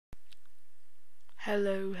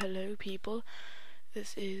Hello people.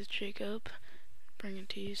 This is Jacob, bringing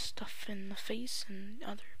to you stuff in the face and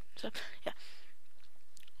other stuff. Yeah.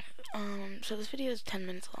 So this video is 10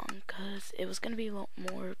 minutes long, because it was going to be a lot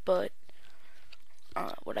more, but,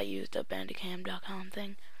 what I used, a bandicam.com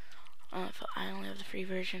thing, if I only have the free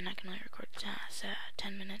version, I can only record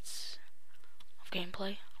 10 minutes of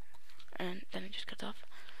gameplay, and then it just cuts off.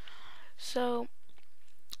 So,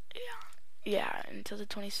 yeah, until the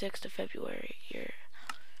 26th of February, you're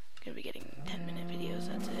gonna be getting 10-minute videos,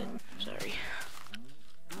 that's it. I'm sorry.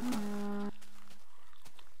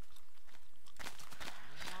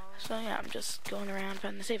 So yeah, I'm just going around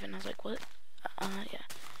finding the safe, and I was like, what? Yeah.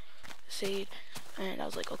 Seed, and I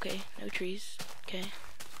was like, okay, no trees, okay.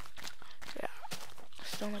 Yeah,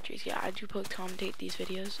 still no trees. Yeah, I do commentate these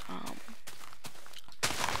videos,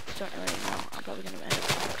 don't really know. I'm probably gonna end up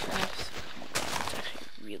with crafts. Oh my god, it's actually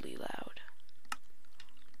really loud.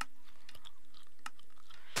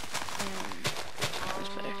 That's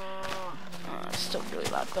better. It's still really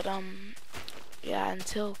loud, but yeah,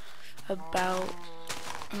 until about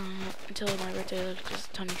until my birthday, which is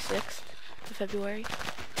 26th of February,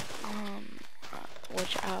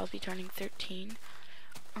 which I'll be turning 13.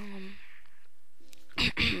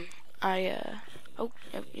 Oh yeah,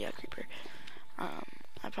 creeper.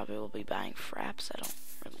 I probably will be buying fraps. I don't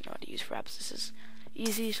really know how to use fraps. This is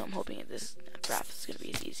easy, so I'm hoping that this frap is gonna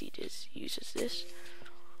be as easy to use as this.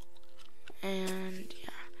 And yeah.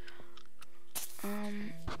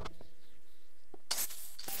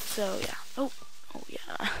 So yeah. Oh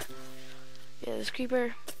yeah. Yeah, this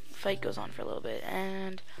creeper fight goes on for a little bit,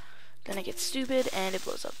 and then it gets stupid and it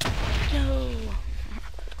blows up. No.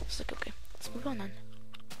 It's like, okay, let's move on then.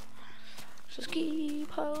 Just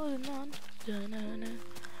keep holding on.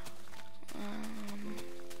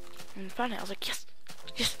 And finally I was like, yes,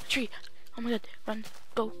 tree. Oh my god, run,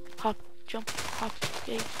 go, hop, jump, hop,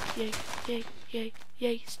 yay, yay, yay, yay,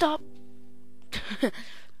 yay, stop.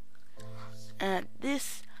 And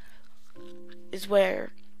this is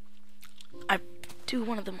where I do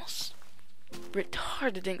one of the most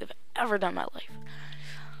retarded things I've ever done in my life.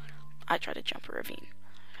 I try to jump a ravine.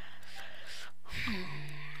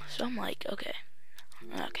 So I'm like, okay,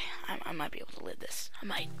 I might be able to live this. I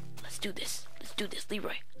might. Let's do this.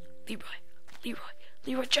 Leroy,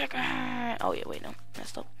 Jenkins. Oh yeah, wait, no,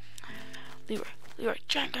 messed up. Leroy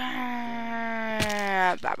Jenkins.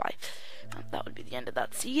 Bye. That would be the end of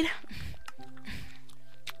that seed.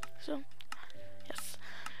 So, yes.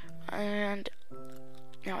 And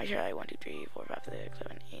now I try 1, 2, 3, 4, 5, 6,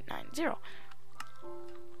 7, 8, 9, 0.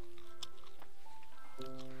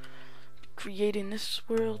 Creating this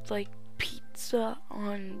world like pizza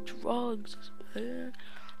on drugs.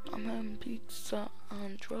 I'm having pizza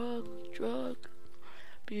on drugs.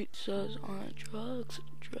 Pizza's on drugs.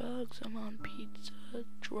 I'm on pizza,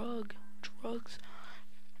 drugs.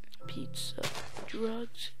 Pizza,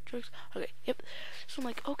 drugs. Okay, yep. So I'm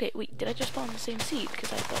like, okay, wait, did I just spawn the same seed?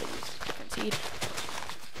 Because I thought it was a different seed.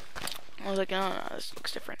 I was like, no, this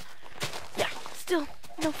looks different. Yeah, still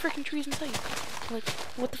no freaking trees in sight. Like,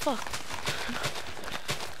 what the fuck?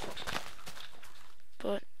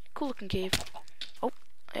 But cool looking cave. Oh,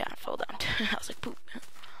 yeah, I fell down. I was like, poop.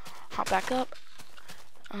 Hop back up.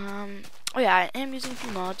 Oh yeah, I am using a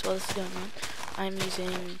few mods while this is going on. I'm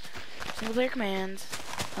using single player commands.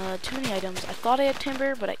 Too many items. I thought I had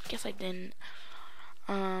timber, but I guess I didn't.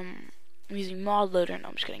 I'm using mod loader. No,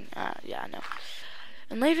 I'm just kidding. Yeah, no.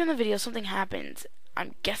 And later in the video, something happens.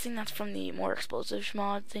 I'm guessing that's from the more explosive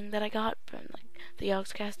mod thing that I got from like the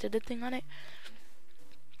Yogscast did the thing on it.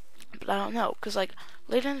 But I don't know, cause like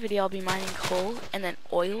later in the video I'll be mining coal and then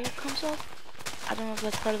oil comes up. I don't know if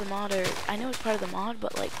that's part of the mod, or I know it's part of the mod,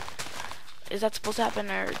 but like, is that supposed to happen,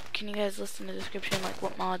 or can you guys list in the description like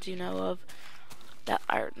what mods you know of that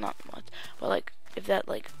are not mods, but like if that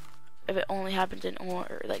like if it only happens in ore,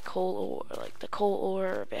 or like coal ore, or like the coal ore,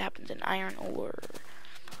 or if it happens in iron ore, or,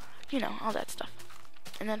 you know, all that stuff.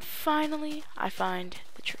 And then finally I find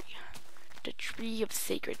the tree. The tree of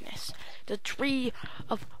sacredness. The tree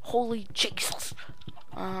of holy Jesus.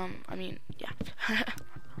 I mean, yeah.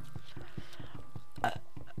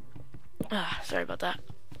 Sorry about that.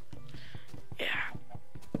 Yeah.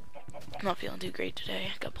 I'm not feeling too great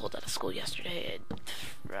today. I got pulled out of school yesterday.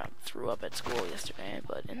 I threw up at school yesterday,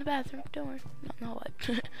 but in the bathroom. Don't worry. Not know what.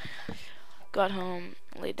 Got home,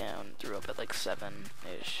 laid down, threw up at like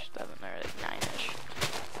 7-ish, 7 or like 9-ish.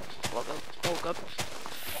 Woke up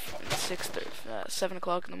 7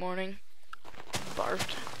 o'clock in the morning.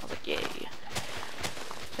 Barfed. I was like, yay.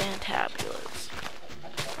 Fantabulous.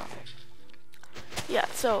 Yeah,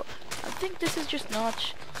 so I think this is just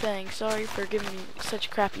Notch saying sorry for giving me such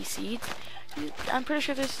crappy seeds. I'm pretty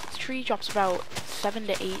sure this tree drops about 7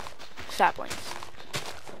 to 8 saplings.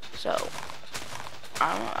 So,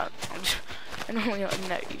 I don't know. I normally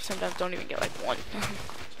you sometimes don't even get like one.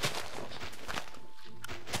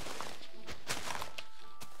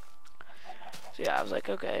 So yeah, I was like,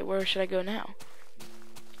 okay, where should I go now?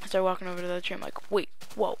 I started walking over to the tree. I'm like, wait,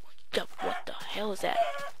 whoa, what the hell is that?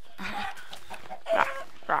 Rah,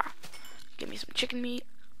 rah. Give me some chicken meat.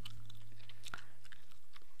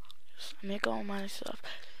 Just make all my stuff.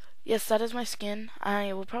 Yes, that is my skin.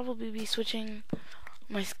 I will probably be switching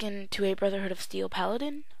my skin to a Brotherhood of Steel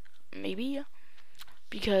Paladin. Maybe.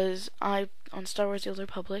 Because on Star Wars The Old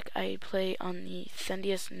Republic, I play on the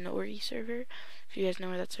Thendius Nori server. If you guys know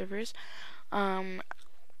where that server is.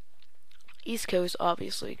 East Coast,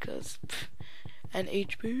 obviously, because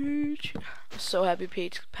NHBH. I'm so happy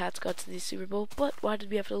Pats got to the Super Bowl, but why did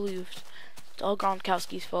we have to lose? It's all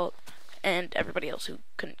Gronkowski's fault, and everybody else who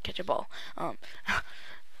couldn't catch a ball.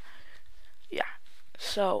 Yeah.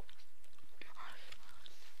 So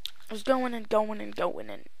I was going and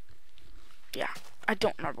yeah, I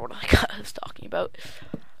don't remember what I was talking about.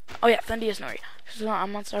 Oh yeah, Thendius Nori. So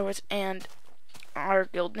I'm on Star Wars, and our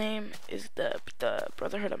guild name is the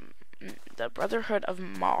Brotherhood of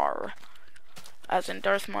Mar, as in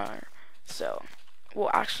Darth Mar. So, well,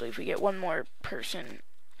 actually, if we get one more person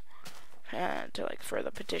to like for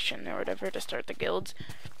the petition or whatever to start the guilds,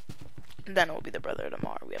 then it will be the Brotherhood of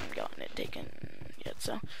Mar. We haven't gotten it taken yet,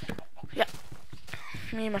 so yeah.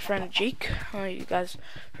 Me and my friend Jake. You guys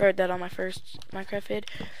heard that on my first Minecraft vid.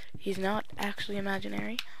 He's not actually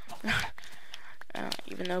imaginary.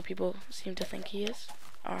 Even though people seem to think he is,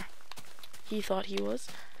 or he thought he was.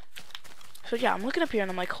 So yeah, I'm looking up here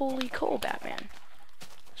and I'm like, holy cool, Batman.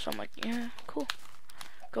 So I'm like, yeah, cool.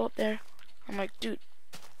 Go up there. I'm like, dude.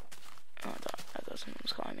 Oh, I thought someone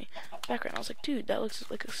was calling me. Background. I was like, dude, that looks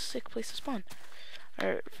like a sick place to spawn,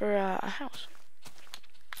 or for a house.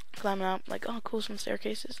 Climbing up, like, oh, cool, some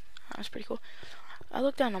staircases. That's pretty cool. I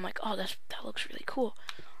looked down and I'm like, oh, that looks really cool.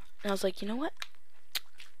 And I was like, you know what?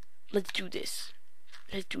 Let's do this.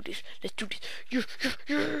 Let's do this. Yeah.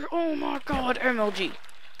 Oh my god, MLG.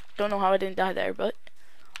 Don't know how I didn't die there, but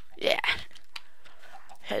yeah.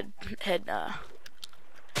 Head nod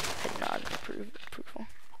approval.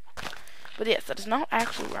 But yes, that is not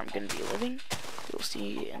actually where I'm going to be living. You'll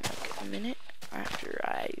see in like a minute after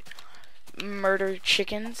I murder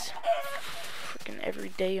chickens. Freaking every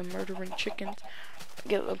day I'm murdering chickens.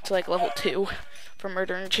 Get up to like level 2 for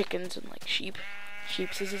murdering chickens and like sheep.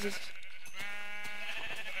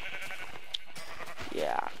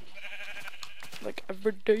 Yeah. Like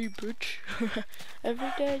every day, bitch.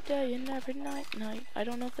 Every day and every night. I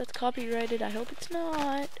don't know if that's copyrighted. I hope it's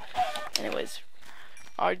not. Anyways,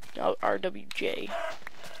 RWJ.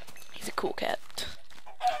 He's a cool cat.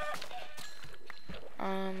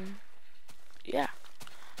 Yeah.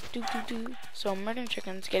 So I'm murdering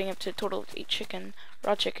chickens, getting up to a total of 8 chicken,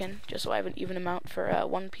 raw chicken, just so I have an even amount for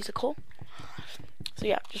 1 piece of coal. So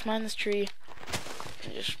yeah, just mine this tree. I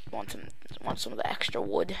just want some of the extra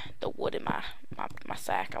wood. The wood in my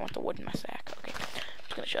sack. I want the wood in my sack. Okay, I'm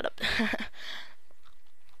just gonna shut up.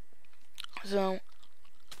 So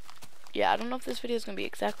yeah, I don't know if this video is gonna be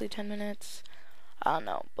exactly 10 minutes. I don't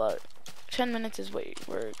know, but 10 minutes is what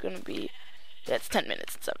we're gonna be. Yeah, it's 10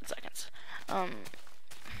 minutes and 7 seconds.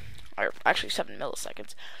 Or actually 7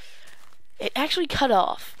 milliseconds. It actually cut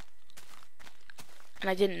off, and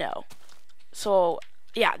I didn't know. So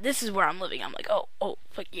yeah, this is where I'm living. I'm like, oh,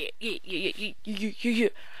 fuck yeah. Yeah,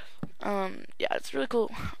 it's really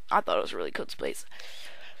cool. I thought it was a really cool space.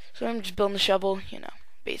 So I'm just building the shovel, you know,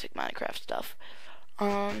 basic Minecraft stuff.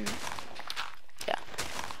 Yeah.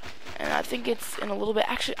 And I think it's in a little bit.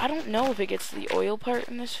 Actually, I don't know if it gets to the oil part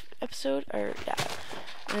in this episode, or yeah,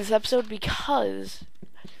 in this episode, because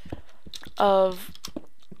of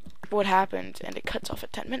what happened, and it cuts off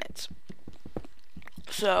at 10 minutes.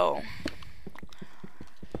 So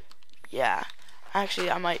yeah, actually,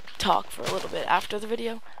 I might talk for a little bit after the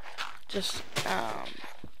video. Just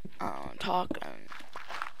talk and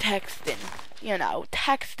texting, you know,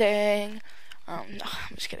 texting. No,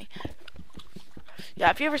 I'm just kidding. Yeah,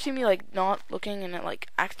 if you ever see me like not looking and it like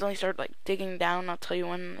accidentally start like digging down, I'll tell you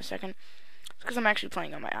when in a second. It's because I'm actually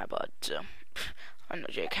playing on my iPod. So I know,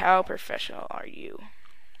 Jake. How professional are you?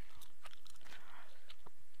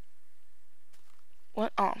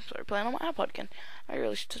 What? Oh, sorry, playing on my iPod again. I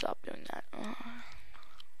really should stop doing that.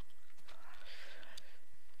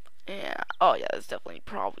 Yeah. Oh yeah, that's definitely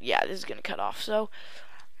probably. Yeah, this is gonna cut off. So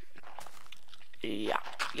yeah.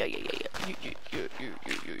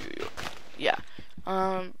 Yeah.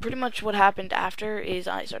 Pretty much what happened after is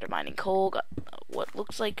I started mining coal. Got what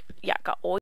looks like got oil.